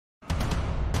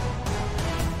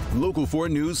Local 4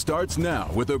 News starts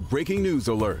now with a breaking news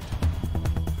alert.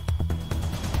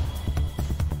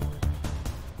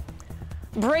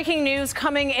 Breaking news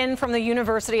coming in from the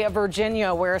University of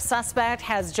Virginia, where a suspect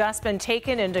has just been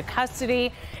taken into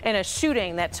custody in a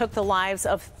shooting that took the lives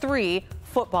of 3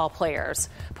 football players.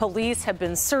 Police have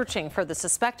been searching for the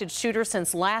suspected shooter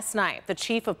since last night. The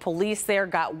chief of police there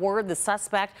got word the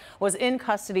suspect was in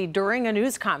custody during a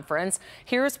news conference.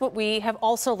 Here's what we have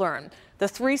also learned. The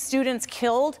 3 students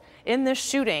killed in this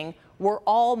shooting were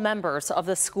all members of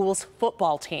the school's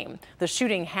football team. The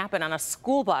shooting happened on a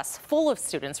school bus full of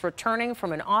students returning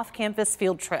from an off-campus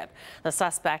field trip. The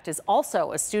suspect is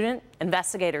also a student.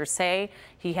 Investigators say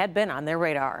he had been on their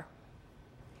radar.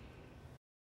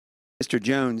 Mr.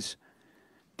 Jones,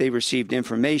 they received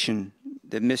information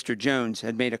that Mr. Jones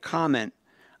had made a comment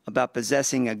about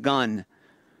possessing a gun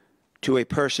to a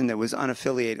person that was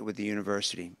unaffiliated with the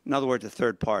university. In other words, a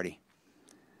third party.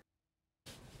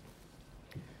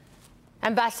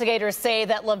 Investigators say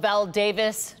that Lavelle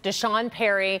Davis, Deshaun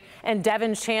Perry, and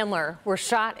Devin Chandler were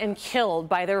shot and killed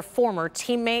by their former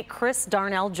teammate Chris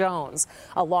Darnell Jones,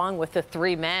 along with the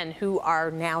 3 men who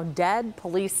are now dead.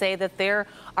 Police say that there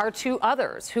are 2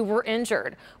 others who were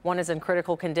injured. One is in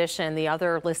critical condition, the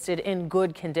other listed in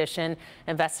good condition.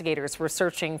 Investigators were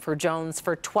searching for Jones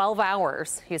for 12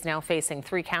 hours. He's now facing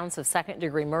 3 counts of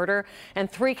second-degree murder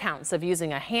and 3 counts of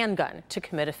using a handgun to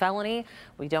commit a felony.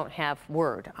 We don't have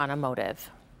word on a motive.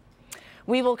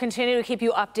 We will continue to keep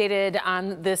you updated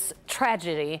on this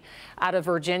tragedy out of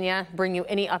Virginia, bring you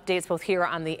any updates both here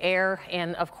on the air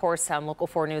and, of course, on Local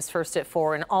 4 News First at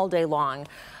 4 and all day long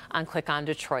on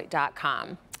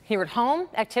clickondetroit.com. Here at home,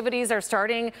 activities are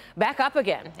starting back up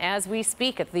again as we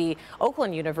speak at the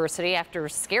Oakland University after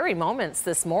scary moments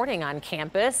this morning on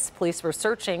campus. Police were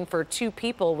searching for 2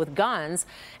 people with guns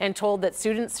and told that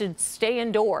students should stay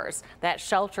indoors. That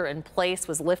shelter in place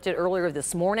was lifted earlier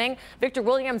this morning. Victor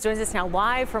Williams joins us now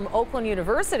live from Oakland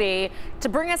University to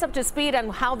bring us up to speed on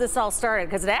how this all started,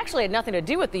 because it actually had nothing to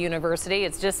do with the university.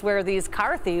 It's just where these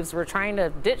car thieves were trying to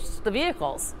ditch the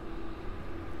vehicles.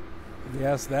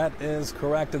 Yes, that is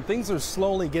correct. And things are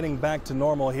slowly getting back to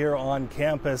normal here on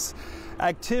campus.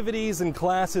 Activities and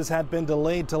classes had been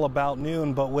delayed till about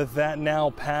noon, but with that now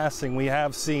passing, we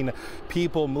have seen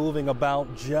people moving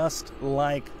about just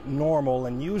like normal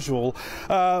and usual.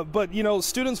 But, you know,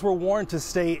 students were warned to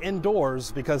stay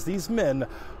indoors because these men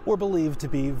were believed to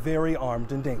be very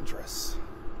armed and dangerous.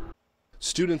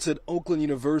 Students at Oakland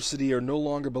University are no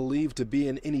longer believed to be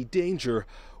in any danger,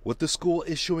 with the school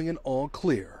issuing an all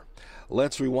clear.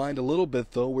 Let's rewind a little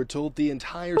bit, though. We're told the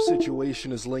entire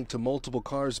situation is linked to multiple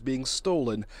cars being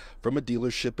stolen from a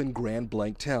dealership in Grand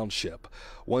Blanc Township.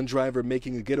 One driver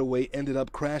making a getaway ended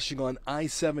up crashing on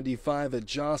I-75 at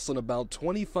Joslyn, about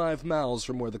 25 miles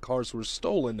from where the cars were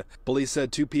stolen. Police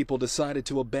said 2 people decided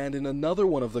to abandon another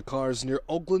one of the cars near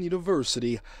Oakland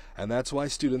University, and that's why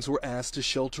students were asked to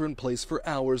shelter in place for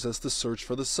hours as the search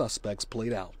for the suspects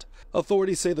played out.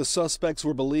 Authorities say the suspects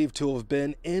were believed to have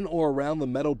been in or around the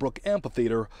Meadowbrook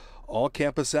Amphitheater. All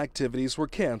campus activities were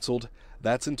canceled.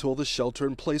 That's until the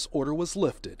shelter-in-place order was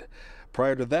lifted.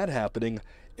 Prior to that happening,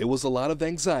 it was a lot of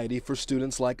anxiety for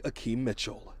students like Akeem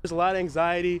Mitchell. There's a lot of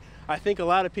anxiety. I think a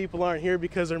lot of people aren't here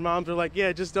because their moms are like,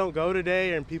 yeah, just don't go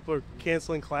today, and people are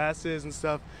canceling classes and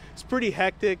stuff. It's pretty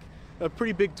hectic, a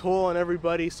pretty big toll on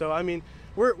everybody. So, I mean,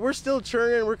 we're still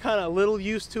churning. We're kind of a little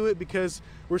used to it because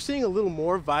we're seeing a little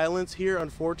more violence here,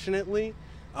 unfortunately.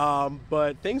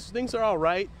 But things are all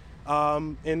right,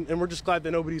 and we're just glad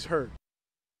that nobody's hurt.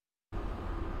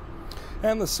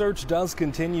 And the search does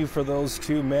continue for those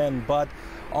 2 men, but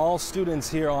all students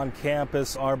here on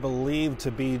campus are believed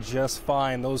to be just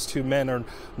fine. Those 2 men are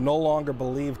no longer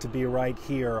believed to be right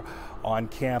here on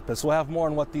campus. We'll have more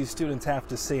on what these students have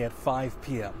to say at 5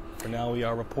 p.m. For now, we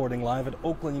are reporting live at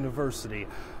Oakland University.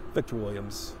 Victor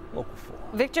Williams, Local 4.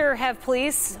 Victor, have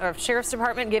police or sheriff's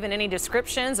department given any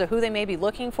descriptions of who they may be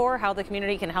looking for, how the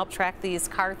community can help track these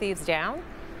car thieves down?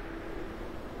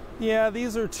 Yeah,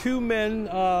 these are 2 men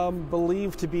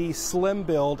believed to be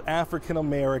slim-built African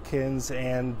Americans,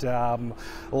 and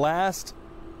last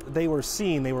they were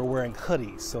seen, they were wearing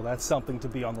hoodies, so that's something to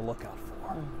be on the lookout for.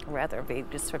 Rather vague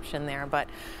description there, but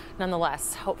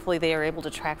nonetheless, hopefully they are able to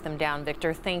track them down.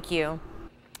 Victor, thank you.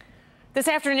 This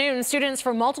afternoon, students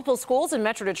from multiple schools in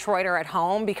Metro Detroit are at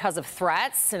home because of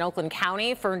threats. In Oakland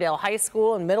County, Ferndale High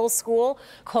School and Middle School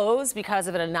closed because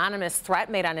of an anonymous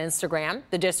threat made on Instagram.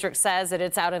 The district says that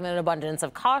it's out of an abundance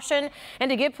of caution and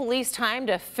to give police time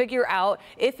to figure out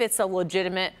if it's a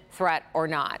legitimate threat or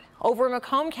not. Over in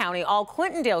Macomb County, all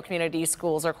Clintondale community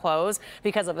schools are closed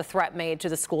because of a threat made to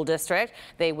the school district.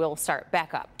 They will start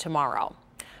back up tomorrow.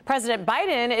 President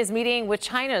Biden is meeting with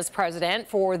China's president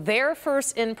for their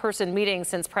first in-person meeting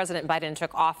since President Biden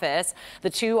took office.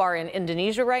 The two are in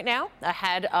Indonesia right now,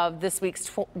 ahead of this week's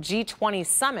G20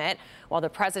 summit. While the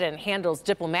president handles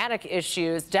diplomatic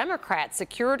issues, Democrats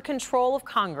secured control of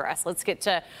Congress. Let's get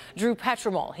to Drew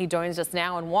Petromol. He joins us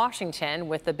now in Washington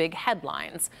with the big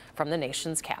headlines from the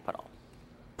nation's capital.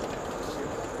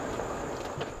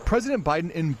 President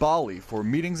Biden in Bali for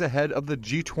meetings ahead of the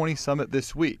G20 summit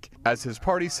this week as his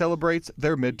party celebrates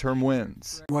their midterm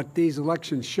wins. What these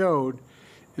elections showed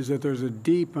is that there's a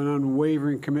deep and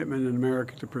unwavering commitment in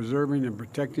America to preserving and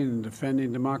protecting and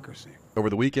defending democracy. Over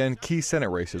the weekend, key Senate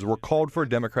races were called for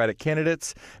Democratic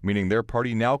candidates, meaning their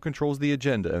party now controls the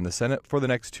agenda in the Senate for the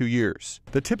next 2 years.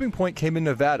 The tipping point came in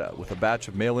Nevada with a batch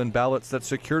of mail-in ballots that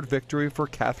secured victory for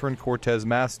Catherine Cortez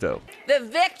Masto. The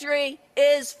victory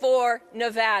is for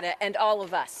Nevada and all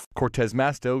of us. Cortez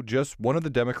Masto, just one of the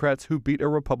Democrats who beat a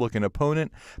Republican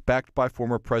opponent backed by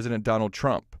former President Donald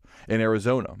Trump. In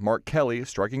Arizona, Mark Kelly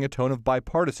striking a tone of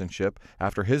bipartisanship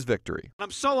after his victory. I'm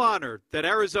so honored that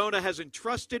Arizona has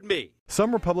entrusted me.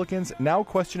 Some Republicans now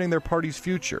questioning their party's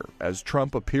future as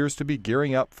Trump appears to be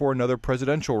gearing up for another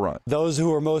presidential run. Those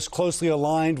who are most closely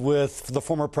aligned with the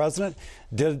former president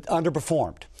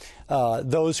underperformed.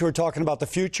 Those who are talking about the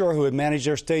future, who had managed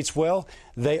their states well,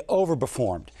 they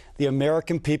overperformed. The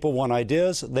American people want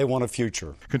ideas. They want a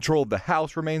future. Control of the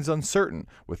House remains uncertain,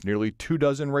 with nearly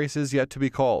 24 races yet to be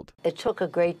called. It took a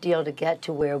great deal to get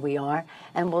to where we are,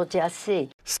 and we'll just see.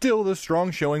 Still, the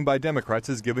strong showing by Democrats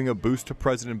is giving a boost to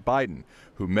President Biden,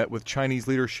 who met with Chinese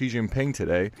leader Xi Jinping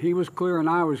today. He was clear and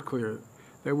I was clear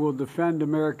that we'll defend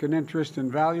American interests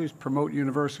and values, promote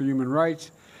universal human rights,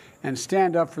 and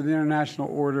stand up for the international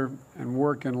order and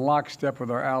work in lockstep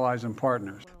with our allies and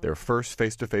partners. Their first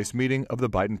face-to-face meeting of the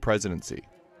Biden presidency.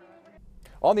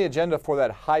 On the agenda for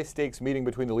that high-stakes meeting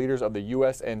between the leaders of the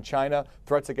U.S. and China,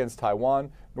 threats against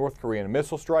Taiwan, North Korean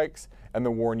missile strikes, and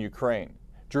the war in Ukraine.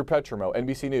 Drew Petromol,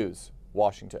 NBC News,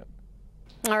 Washington.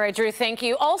 All right, Drew, thank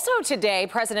you. Also today,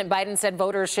 President Biden said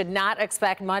voters should not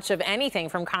expect much of anything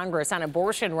from Congress on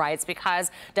abortion rights because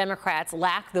Democrats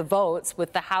lack the votes,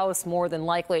 with the House more than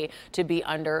likely to be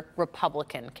under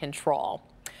Republican control.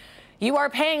 You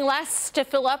are paying less to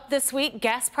fill up this week.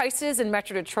 Gas prices in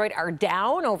Metro Detroit are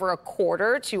down over a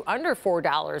quarter to under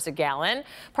 $4 a gallon.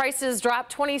 Prices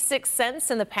dropped 26 cents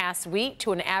in the past week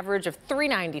to an average of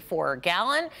 $3.94 a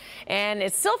gallon, and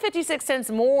it's still 56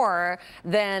 cents more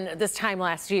than this time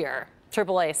last year.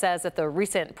 AAA says that the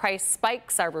recent price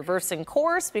spikes are reversing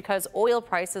course because oil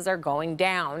prices are going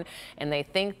down, and they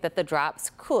think that the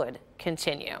drops could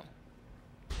continue.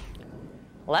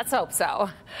 Let's hope so.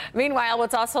 Meanwhile,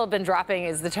 what's also been dropping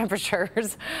is the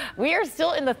temperatures. We are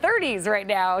still in the 30s right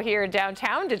now here in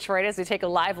downtown Detroit as we take a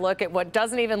live look at what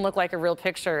doesn't even look like a real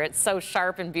picture. It's so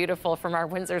sharp and beautiful from our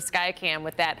Windsor Skycam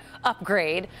with that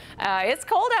upgrade. It's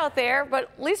cold out there, but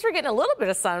at least we're getting a little bit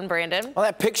of sun, Brandon. Well,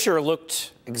 that picture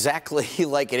looked exactly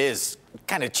like it is.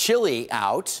 Kind of chilly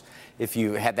out if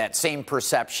you had that same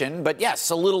perception. But yes,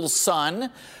 a little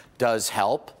sun does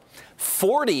help.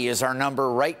 40 is our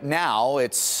number right now.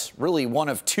 It's really one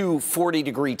of two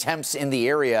 40-degree temps in the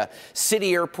area.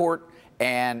 City Airport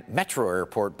and Metro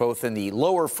Airport, both in the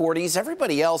lower 40s.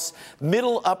 Everybody else,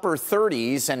 middle, upper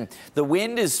 30s. And the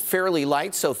wind is fairly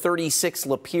light, so 36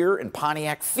 Lapeer and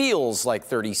Pontiac feels like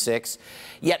 36.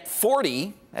 Yet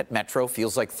 40 at Metro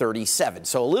feels like 37.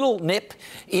 So a little nip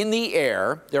in the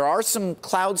air. There are some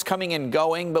clouds coming and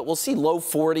going, but we'll see low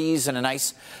 40s and a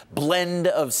nice blend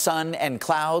of sun and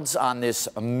clouds on this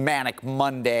manic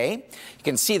Monday. You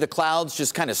can see the clouds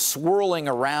just kind of swirling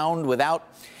around without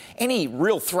any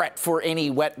real threat for any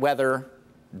wet weather,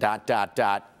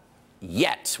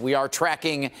 yet. We are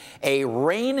tracking a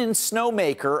rain and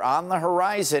snowmaker on the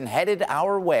horizon headed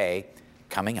our way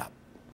coming up.